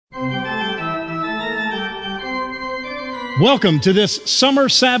Welcome to this Summer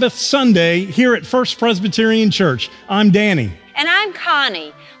Sabbath Sunday here at First Presbyterian Church. I'm Danny. And I'm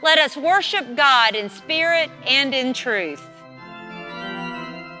Connie. Let us worship God in spirit and in truth.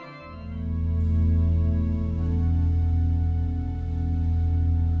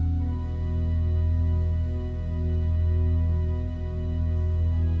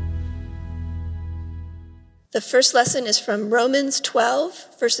 The first lesson is from Romans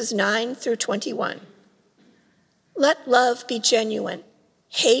 12, verses 9 through 21. Let love be genuine.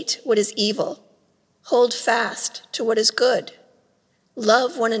 Hate what is evil. Hold fast to what is good.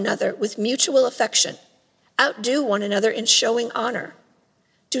 Love one another with mutual affection. Outdo one another in showing honor.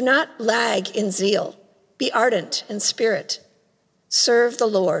 Do not lag in zeal. Be ardent in spirit. Serve the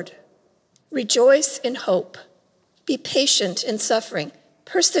Lord. Rejoice in hope. Be patient in suffering.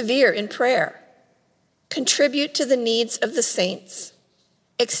 Persevere in prayer. Contribute to the needs of the saints.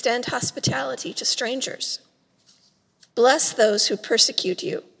 Extend hospitality to strangers. Bless those who persecute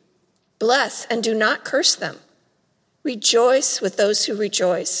you. Bless and do not curse them. Rejoice with those who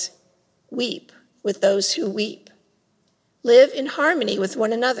rejoice. Weep with those who weep. Live in harmony with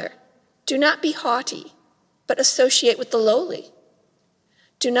one another. Do not be haughty, but associate with the lowly.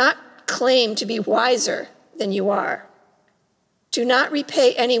 Do not claim to be wiser than you are. Do not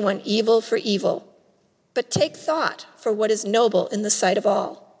repay anyone evil for evil, but take thought for what is noble in the sight of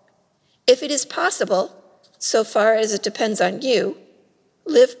all. If it is possible, so far as it depends on you,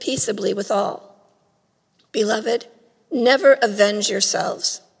 live peaceably with all. Beloved, never avenge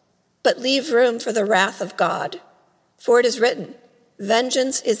yourselves, but leave room for the wrath of God. For it is written,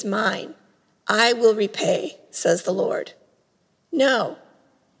 "Vengeance is mine, I will repay," says the Lord. No,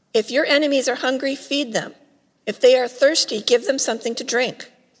 if your enemies are hungry, feed them. If they are thirsty, give them something to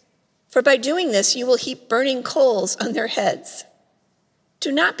drink. For by doing this, you will heap burning coals on their heads.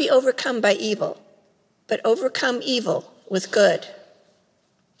 Do not be overcome by evil, but overcome evil with good.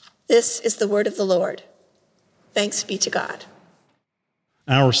 This is the word of the Lord. Thanks be to God.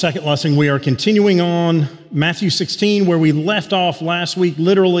 Our second lesson, we are continuing on Matthew 16, where we left off last week.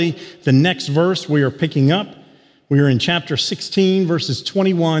 Literally, the next verse we are picking up. We are in chapter 16, verses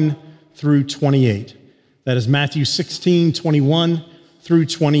 21 through 28. That is Matthew 16, 21 through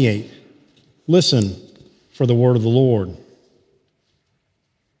 28. Listen for the word of the Lord.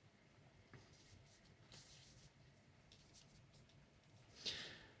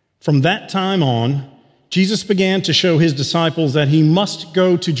 From that time on, Jesus began to show his disciples that he must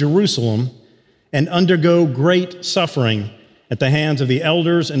go to Jerusalem and undergo great suffering at the hands of the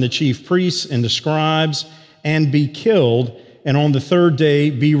elders and the chief priests and the scribes, and be killed, and on the third day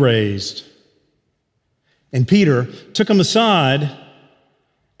be raised. And Peter took him aside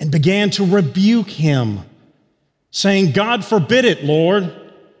and began to rebuke him, saying, "God forbid it, Lord.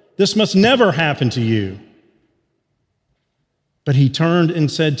 This must never happen to you." But he turned and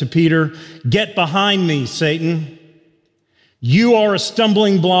said to Peter, "Get behind me, Satan. You are a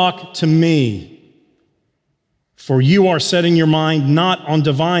stumbling block to me, for you are setting your mind not on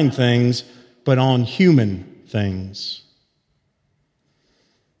divine things, but on human things."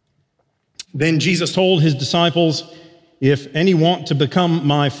 Then Jesus told his disciples, "If any want to become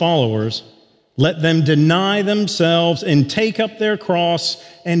my followers, let them deny themselves and take up their cross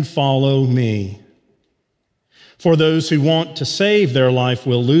and follow me. For those who want to save their life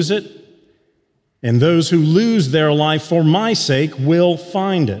will lose it, and those who lose their life for my sake will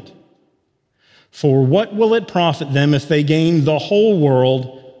find it. For what will it profit them if they gain the whole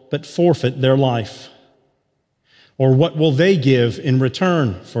world but forfeit their life? Or what will they give in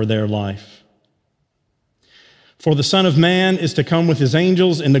return for their life? For the Son of Man is to come with his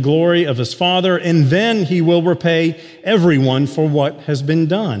angels in the glory of his Father, and then he will repay everyone for what has been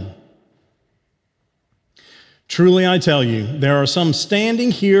done. Truly I tell you, there are some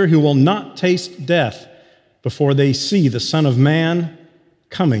standing here who will not taste death before they see the Son of Man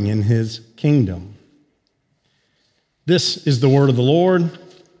coming in his kingdom." This is the word of the Lord.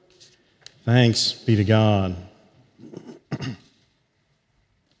 Thanks be to God.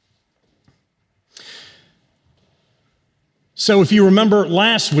 So if you remember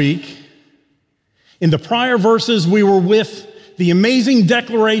last week, in the prior verses, we were with the amazing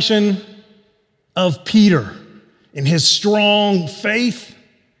declaration of Peter in his strong faith.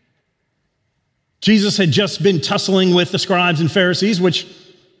 Jesus had just been tussling with the scribes and Pharisees, which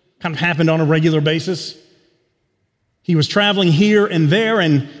kind of happened on a regular basis. He was traveling here and there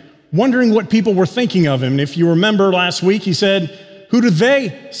and wondering what people were thinking of him. And if you remember last week, he said, "Who do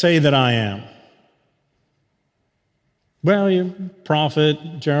they say that I am?" Well, you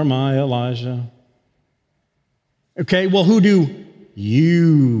prophet, Jeremiah, Elijah. Okay, well, who do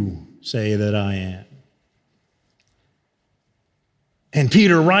you say that I am? And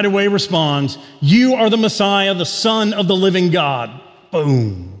Peter right away responds, "You are the Messiah, the Son of the living God."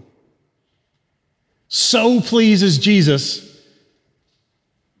 Boom. So pleases Jesus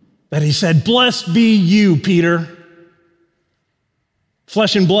that he said, "Blessed be you, Peter.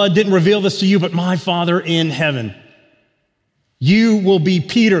 Flesh and blood didn't reveal this to you, but my Father in heaven. You will be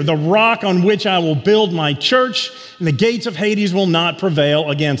Peter, the rock on which I will build my church, and the gates of Hades will not prevail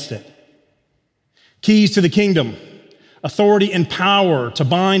against it." Keys to the kingdom, authority and power to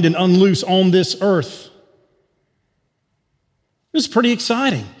bind and unloose on this earth. It was pretty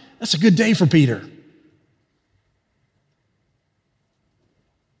exciting. That's a good day for Peter.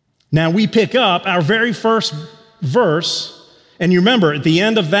 Now we pick up our very first verse, and you remember at the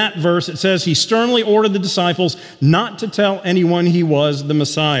end of that verse it says he sternly ordered the disciples not to tell anyone he was the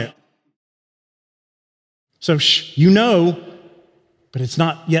Messiah. So you know, but it's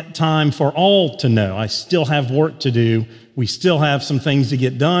not yet time for all to know. I still have work to do. We still have some things to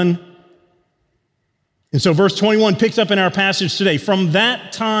get done. And so verse 21 picks up in our passage today. From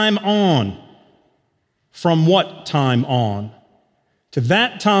that time on, from what time on? To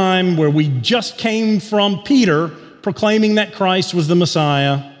that time where we just came from Peter proclaiming that Christ was the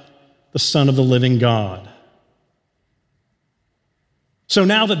Messiah, the Son of the living God. So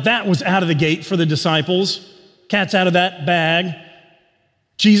now that was out of the gate for the disciples, cat's out of that bag,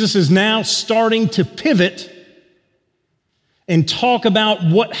 Jesus is now starting to pivot and talk about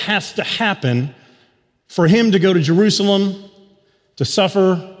what has to happen for him to go to Jerusalem, to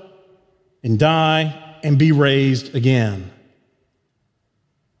suffer and die and be raised again.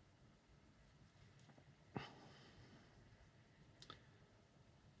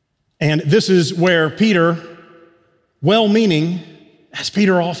 And this is where Peter, well-meaning, as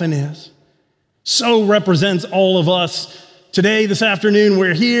Peter often is, so represents all of us. Today, this afternoon,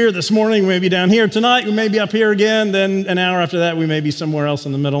 we're here. This morning, we may be down here. Tonight, we may be up here again. Then an hour after that, we may be somewhere else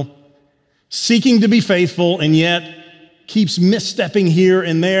in the middle. Seeking to be faithful, and yet keeps misstepping here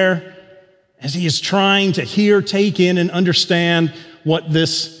and there as he is trying to hear, take in, and understand what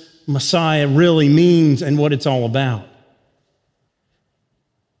this Messiah really means and what it's all about.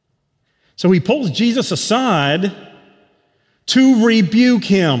 So he pulls Jesus aside to rebuke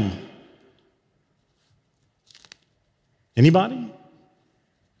him. Anybody?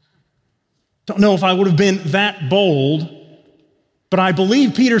 Don't know if I would have been that bold, but I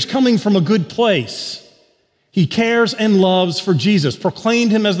believe Peter's coming from a good place. He cares and loves for Jesus,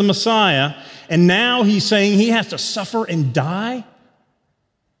 proclaimed him as the Messiah, and now he's saying he has to suffer and die?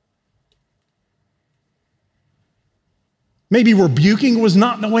 Maybe rebuking was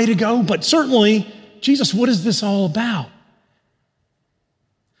not the way to go, but certainly, Jesus, what is this all about?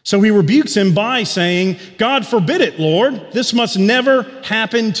 So he rebukes him by saying, "God forbid it, Lord. This must never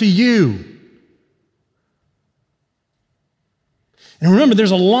happen to you." And remember, there's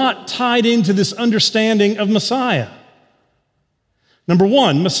a lot tied into this understanding of Messiah. Number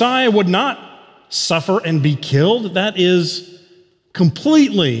one, Messiah would not suffer and be killed. That is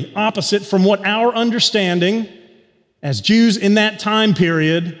completely opposite from what our understanding as Jews in that time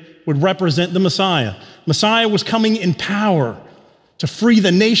period would represent the Messiah. Messiah was coming in power to free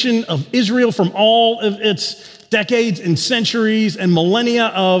the nation of Israel from all of its decades and centuries and millennia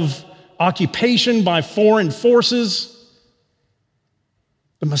of occupation by foreign forces.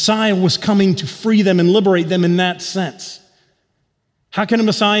 The Messiah was coming to free them and liberate them in that sense. How can a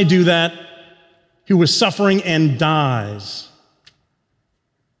Messiah do that who was suffering and dies?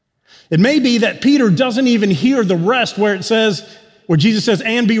 It may be that Peter doesn't even hear the rest where Jesus says,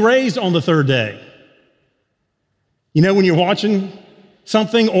 "and be raised on the third day." You know, when you're watching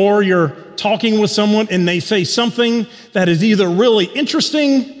something or you're talking with someone and they say something that is either really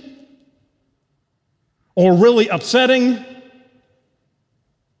interesting or really upsetting,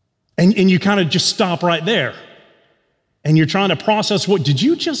 and you kind of just stop right there. And you're trying to process, what did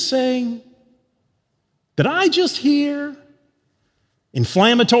you just say? Did I just hear?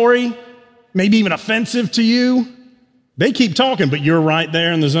 Inflammatory, maybe even offensive to you. They keep talking, but you're right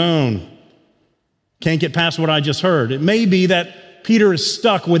there in the zone. Can't get past what I just heard. It may be that Peter is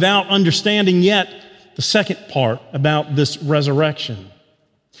stuck without understanding yet the second part about this resurrection.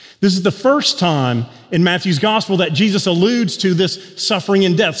 This is the first time in Matthew's gospel that Jesus alludes to this suffering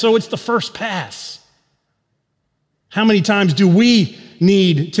and death. So it's the first pass. How many times do we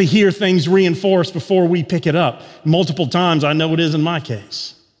need to hear things reinforced before we pick it up? Multiple times, I know it is in my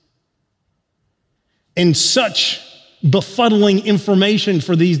case. And such befuddling information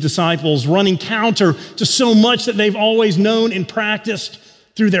for these disciples, running counter to so much that they've always known and practiced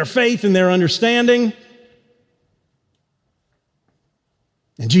through their faith and their understanding.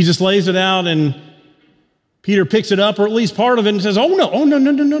 And Jesus lays it out, and Peter picks it up, or at least part of it, and says, oh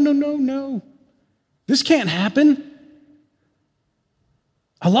no. This can't happen.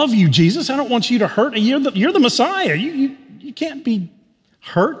 I love you, Jesus. I don't want you to hurt. You're the Messiah. You can't be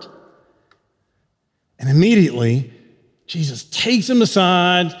hurt. And immediately, Jesus takes him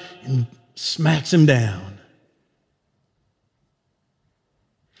aside and smacks him down.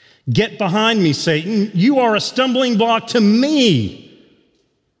 Get behind me, Satan. You are a stumbling block to me.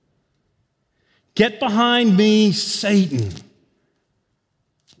 Get behind me, Satan.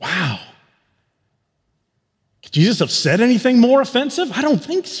 Wow. Could Jesus have said anything more offensive? I don't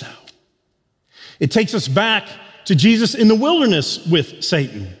think so. It takes us back to Jesus in the wilderness with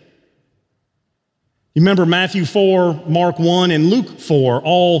Satan. You remember Matthew 4, Mark 1, and Luke 4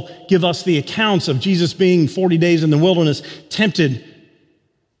 all give us the accounts of Jesus being 40 days in the wilderness, tempted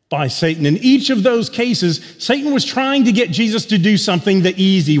by Satan. In each of those cases, Satan was trying to get Jesus to do something the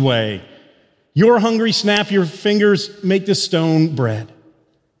easy way. You're hungry, snap your fingers, make this stone bread.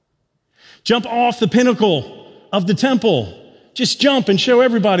 Jump off the pinnacle of the temple. Just jump and show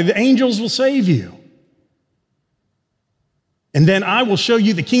everybody the angels will save you. And then I will show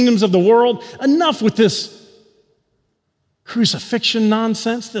you the kingdoms of the world. Enough with this crucifixion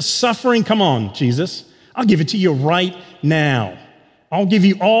nonsense, this suffering. Come on, Jesus. I'll give it to you right now. I'll give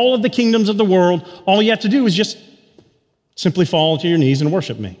you all of the kingdoms of the world. All you have to do is just simply fall to your knees and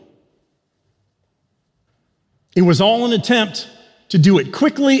worship me. It was all an attempt to do it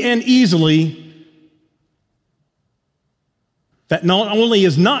quickly and easily. That not only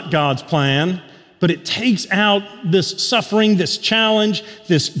is not God's plan, but it takes out this suffering, this challenge,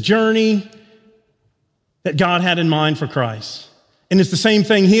 this journey that God had in mind for Christ. And it's the same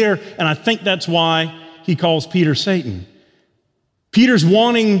thing here, and I think that's why he calls Peter Satan. Peter's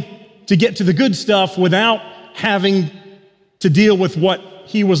wanting to get to the good stuff without having to deal with what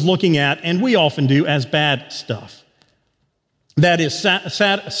he was looking at, and we often do, as bad stuff. That is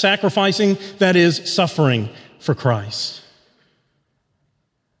sacrificing, that is suffering for Christ.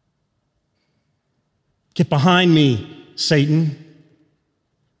 Get behind me, Satan.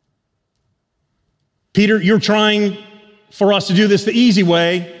 Peter, you're trying for us to do this the easy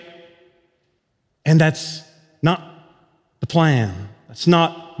way, and that's not the plan. That's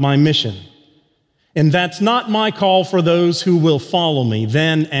not my mission. And that's not my call for those who will follow me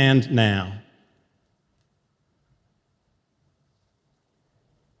then and now.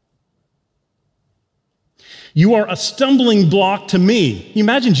 You are a stumbling block to me. Can you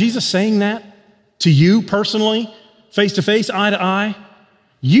imagine Jesus saying that to you personally, face to face, eye to eye?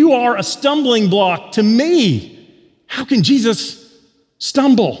 You are a stumbling block to me. How can Jesus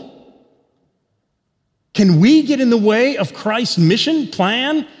stumble? Can we get in the way of Christ's mission,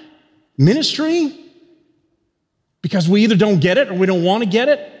 plan, ministry? Because we either don't get it or we don't want to get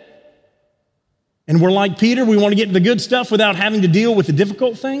it. And we're like Peter, we want to get to the good stuff without having to deal with the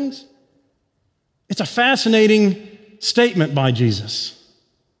difficult things. It's a fascinating statement by Jesus.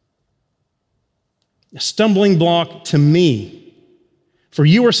 A stumbling block to me. For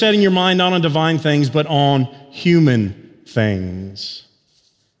you are setting your mind not on divine things, but on human things.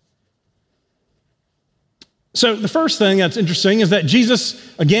 So the first thing that's interesting is that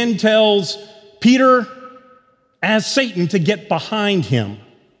Jesus again tells Peter as Satan to get behind him.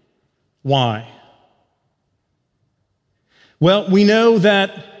 Why? Well, we know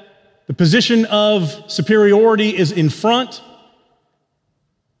that the position of superiority is in front,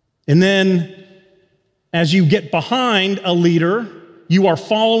 and then as you get behind a leader, you are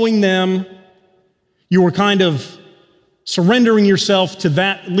following them, you are kind of surrendering yourself to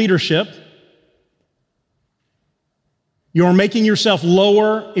that leadership. You are making yourself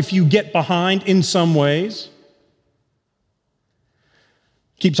lower if you get behind in some ways.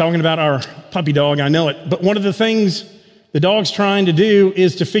 Keep talking about our puppy dog, I know it. But one of the things the dog's trying to do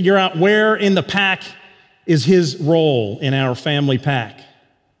is to figure out where in the pack is his role in our family pack.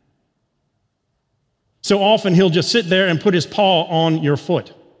 So often he'll just sit there and put his paw on your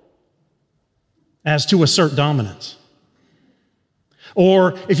foot as to assert dominance.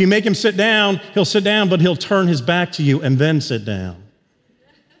 Or if you make him sit down, he'll sit down, but he'll turn his back to you and then sit down.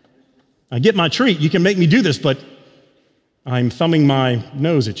 I get my treat. You can make me do this, but I'm thumbing my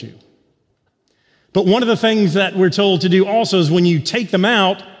nose at you. But one of the things that we're told to do also is when you take them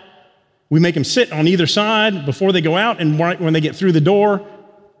out, we make them sit on either side before they go out and right when they get through the door.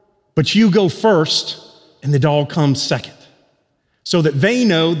 But you go first and the dog comes second, so that they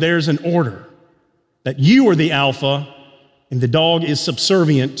know there's an order, that you are the alpha and the dog is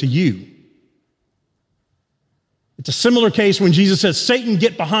subservient to you. It's a similar case when Jesus says, Satan,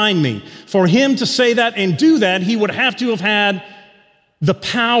 get behind me. For him to say that and do that, he would have to have had the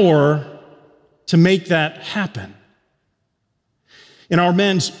power to make that happen. In our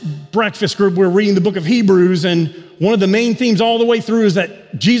men's breakfast group, we're reading the book of Hebrews, and one of the main themes all the way through is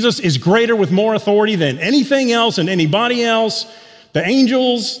that Jesus is greater with more authority than anything else and anybody else. The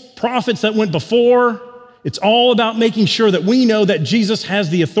angels, prophets that went before, it's all about making sure that we know that Jesus has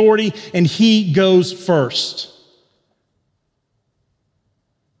the authority and he goes first.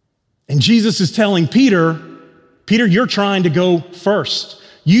 And Jesus is telling Peter, Peter, you're trying to go first.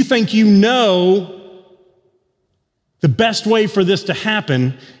 You think you know the best way for this to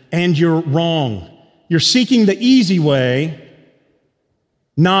happen, and you're wrong. You're seeking the easy way,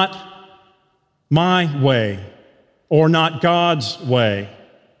 not my way, or not God's way,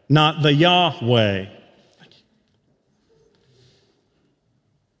 not the Yahweh.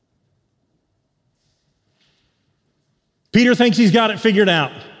 Peter thinks he's got it figured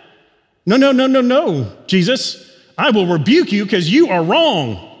out. No, Jesus. I will rebuke you because you are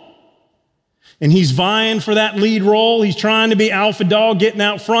wrong. And he's vying for that lead role. He's trying to be alpha dog, getting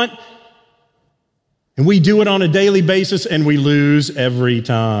out front. And we do it on a daily basis, and we lose every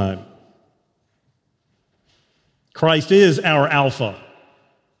time. Christ is our Alpha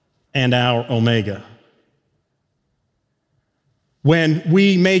and our Omega. When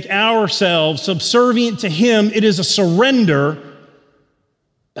we make ourselves subservient to him, it is a surrender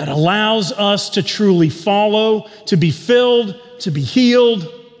that allows us to truly follow, to be filled, to be healed,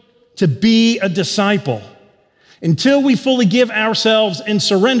 to be a disciple. Until we fully give ourselves and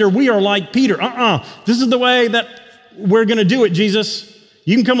surrender, we are like Peter. This is the way that we're going to do it, Jesus.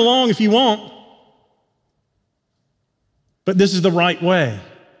 You can come along if you want, but this is the right way.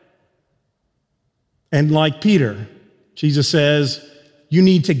 And like Peter, Jesus says, you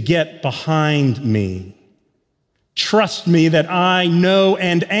need to get behind me. Trust me that I know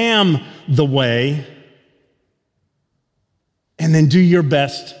and am the way, and then do your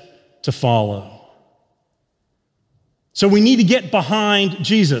best to follow. So we need to get behind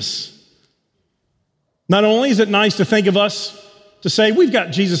Jesus. Not only is it nice to think of us to say we've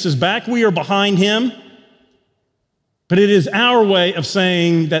got Jesus' back, we are behind him, but it is our way of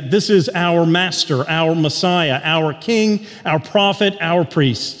saying that this is our master, our Messiah, our king, our prophet, our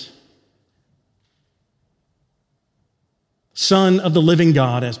priest. Son of the living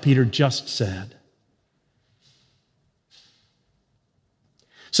God, as Peter just said.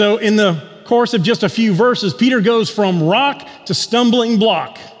 So in the course of just a few verses, Peter goes from rock to stumbling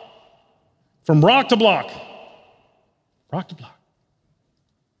block. From rock to block. Rock to block.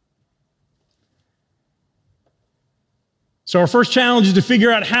 So our first challenge is to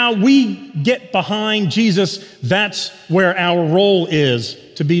figure out how we get behind Jesus. That's where our role is,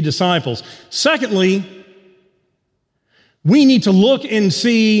 to be disciples. Secondly, we need to look and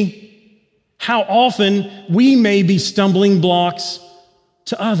see how often we may be stumbling blocks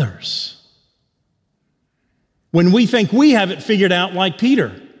to others. When we think we have it figured out like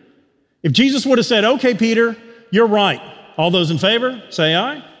Peter. If Jesus would have said, okay, Peter, you're right. All those in favor, say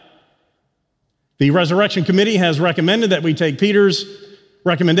aye. The Resurrection Committee has recommended that we take Peter's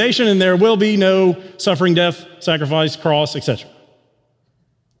recommendation, and there will be no suffering, death, sacrifice, cross, etc.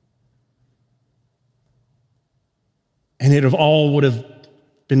 And it all would have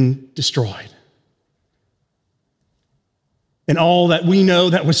been destroyed. And all that we know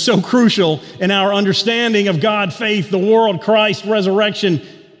that was so crucial in our understanding of God, faith, the world, Christ, resurrection,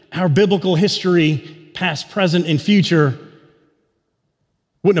 our biblical history, past, present, and future,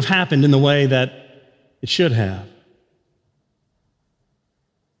 wouldn't have happened in the way that it should have.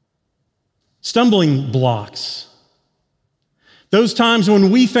 Stumbling blocks. Those times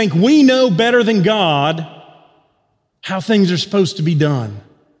when we think we know better than God how things are supposed to be done.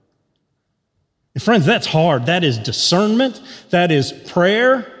 And friends, that's hard. That is discernment. That is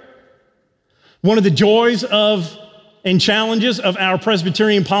prayer. One of the joys of and challenges of our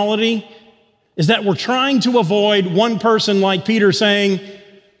Presbyterian polity is that we're trying to avoid one person like Peter saying,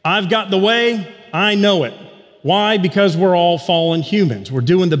 I've got the way, I know it. Why? Because we're all fallen humans. We're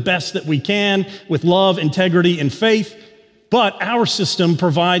doing the best that we can with love, integrity, and faith, but our system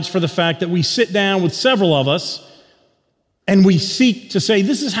provides for the fact that we sit down with several of us and we seek to say,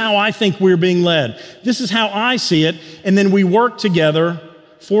 this is how I think we're being led. This is how I see it. And then we work together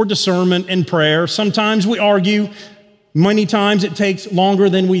for discernment and prayer. Sometimes we argue. Many times it takes longer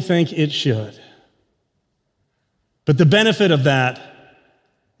than we think it should. But the benefit of that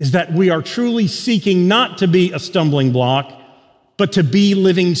is that we are truly seeking not to be a stumbling block, but to be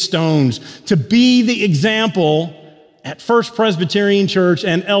living stones, to be the example at First Presbyterian Church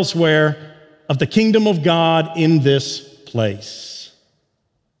and elsewhere of the kingdom of God in this place.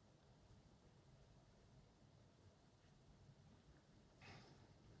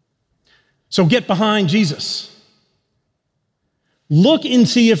 So get behind Jesus. Look and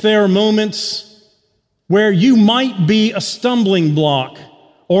see if there are moments where you might be a stumbling block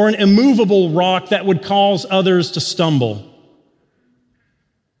or an immovable rock that would cause others to stumble.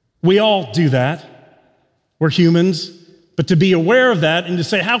 We all do that. We're humans. But to be aware of that and to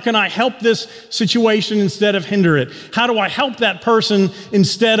say, how can I help this situation instead of hinder it? How do I help that person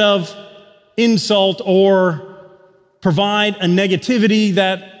instead of insult or provide a negativity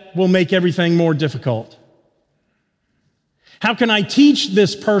that will make everything more difficult? How can I teach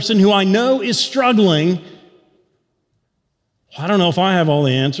this person who I know is struggling? I don't know if I have all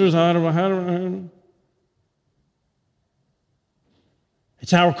the answers.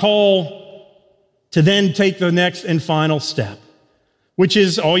 It's our call to then take the next and final step, which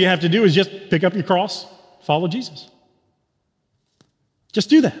is all you have to do is just pick up your cross, follow Jesus. Just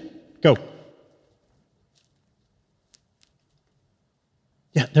do that. Go.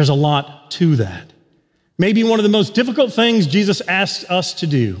 Yeah, there's a lot to that. Maybe one of the most difficult things Jesus asks us to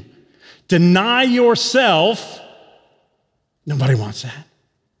do. Deny yourself. Nobody wants that.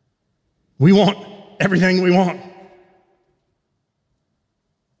 We want everything we want.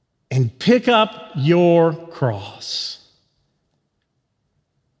 And pick up your cross.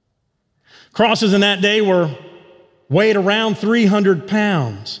 Crosses in that day were weighed around 300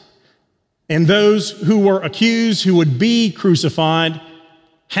 pounds. And those who were accused, who would be crucified,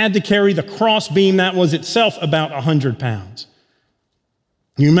 had to carry the crossbeam that was itself about 100 pounds.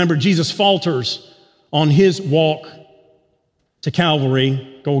 You remember Jesus falters on his walk to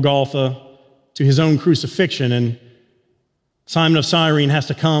Calvary, Golgotha, to his own crucifixion, and Simon of Cyrene has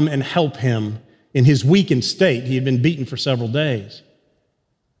to come and help him in his weakened state. He had been beaten for several days.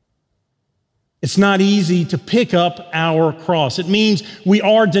 It's not easy to pick up our cross. It means we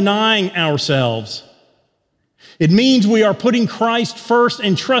are denying ourselves. It means we are putting Christ first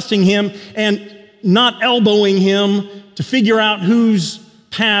and trusting him and not elbowing him to figure out whose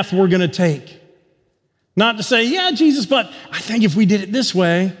path we're going to take. Not to say, yeah, Jesus, but I think if we did it this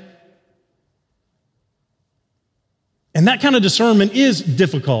way. And that kind of discernment is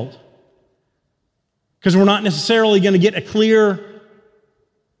difficult because we're not necessarily going to get a clear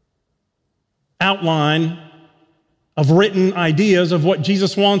outline of written ideas of what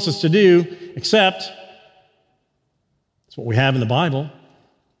Jesus wants us to do, except it's what we have in the Bible.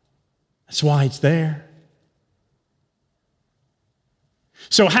 That's why it's there.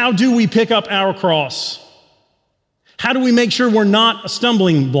 So how do we pick up our cross? How do we make sure we're not a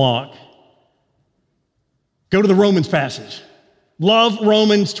stumbling block? Go to the Romans passage. Love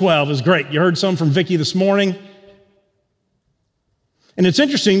Romans 12. It's great. You heard some from Vicki this morning. And it's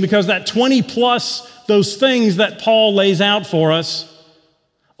interesting because that 20 plus those things that Paul lays out for us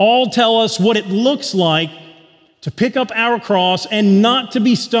all tell us what it looks like to pick up our cross and not to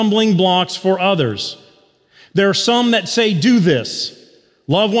be stumbling blocks for others. There are some that say, do this.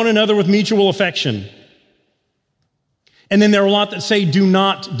 Love one another with mutual affection. And then there are a lot that say, do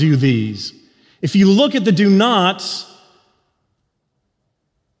not do these. If you look at the do nots,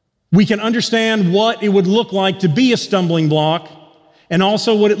 we can understand what it would look like to be a stumbling block and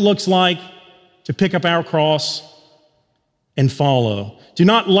also what it looks like to pick up our cross and follow. Do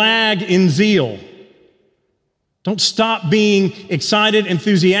not lag in zeal. Don't stop being excited,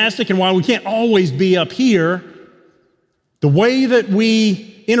 enthusiastic, and while we can't always be up here, the way that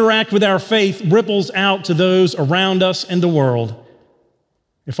we interact with our faith ripples out to those around us and the world.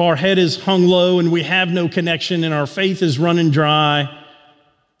 If our head is hung low and we have no connection and our faith is running dry,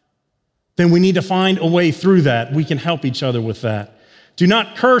 then we need to find a way through that. We can help each other with that. Do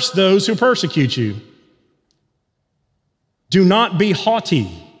not curse those who persecute you. Do not be haughty.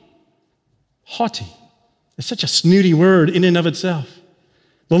 Haughty. It's such a snooty word in and of itself.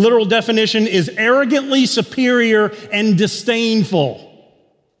 The literal definition is arrogantly superior and disdainful.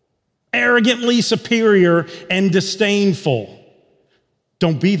 Arrogantly superior and disdainful.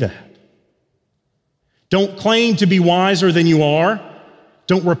 Don't be that. Don't claim to be wiser than you are.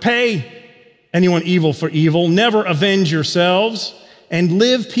 Don't repay anyone evil for evil. Never avenge yourselves. And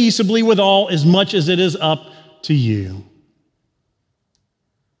live peaceably with all as much as it is up to you.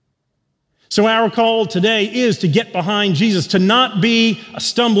 So our call today is to get behind Jesus, to not be a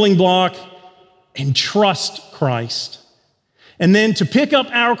stumbling block and trust Christ. And then to pick up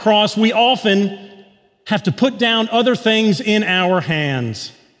our cross, we often have to put down other things in our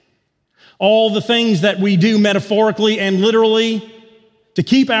hands. All the things that we do metaphorically and literally to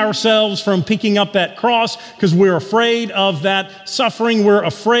keep ourselves from picking up that cross because we're afraid of that suffering. We're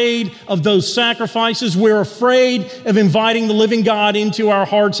afraid of those sacrifices. We're afraid of inviting the living God into our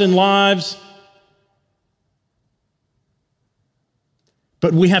hearts and lives.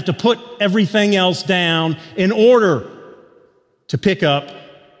 But we have to put everything else down in order to pick up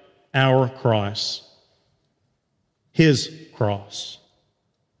our cross, his cross.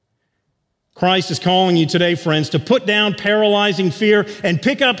 Christ is calling you today, friends, to put down paralyzing fear and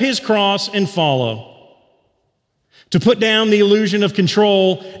pick up his cross and follow. To put down the illusion of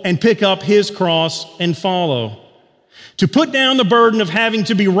control and pick up his cross and follow. To put down the burden of having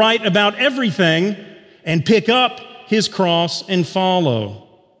to be right about everything and pick up his cross and follow.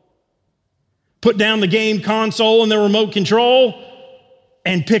 Put down the game console and the remote control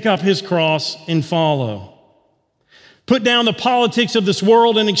and pick up his cross and follow. Put down the politics of this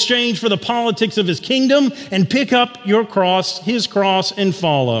world in exchange for the politics of his kingdom and pick up your cross, his cross, and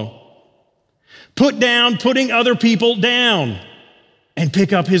follow. Put down putting other people down and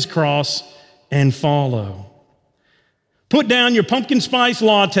pick up his cross and follow. Put down your pumpkin spice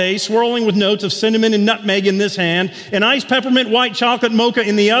latte swirling with notes of cinnamon and nutmeg in this hand, and iced peppermint white chocolate mocha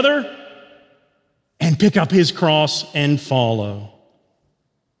in the other, and pick up his cross and follow.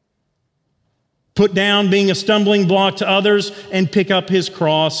 Put down being a stumbling block to others and pick up his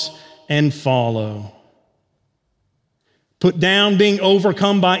cross and follow. Put down being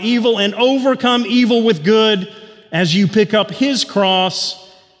overcome by evil and overcome evil with good as you pick up his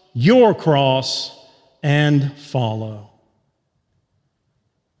cross, your cross, and follow.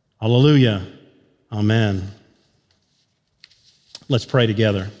 Hallelujah. Amen. Let's pray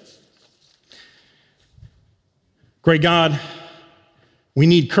together. Great God, we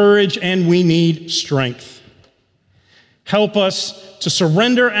need courage and we need strength. Help us to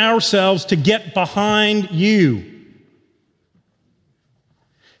surrender ourselves to get behind you.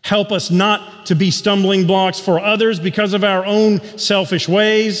 Help us not to be stumbling blocks for others because of our own selfish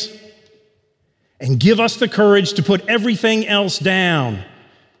ways. And give us the courage to put everything else down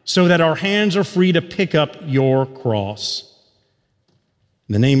so that our hands are free to pick up your cross.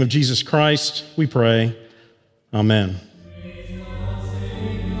 In the name of Jesus Christ, we pray. Amen.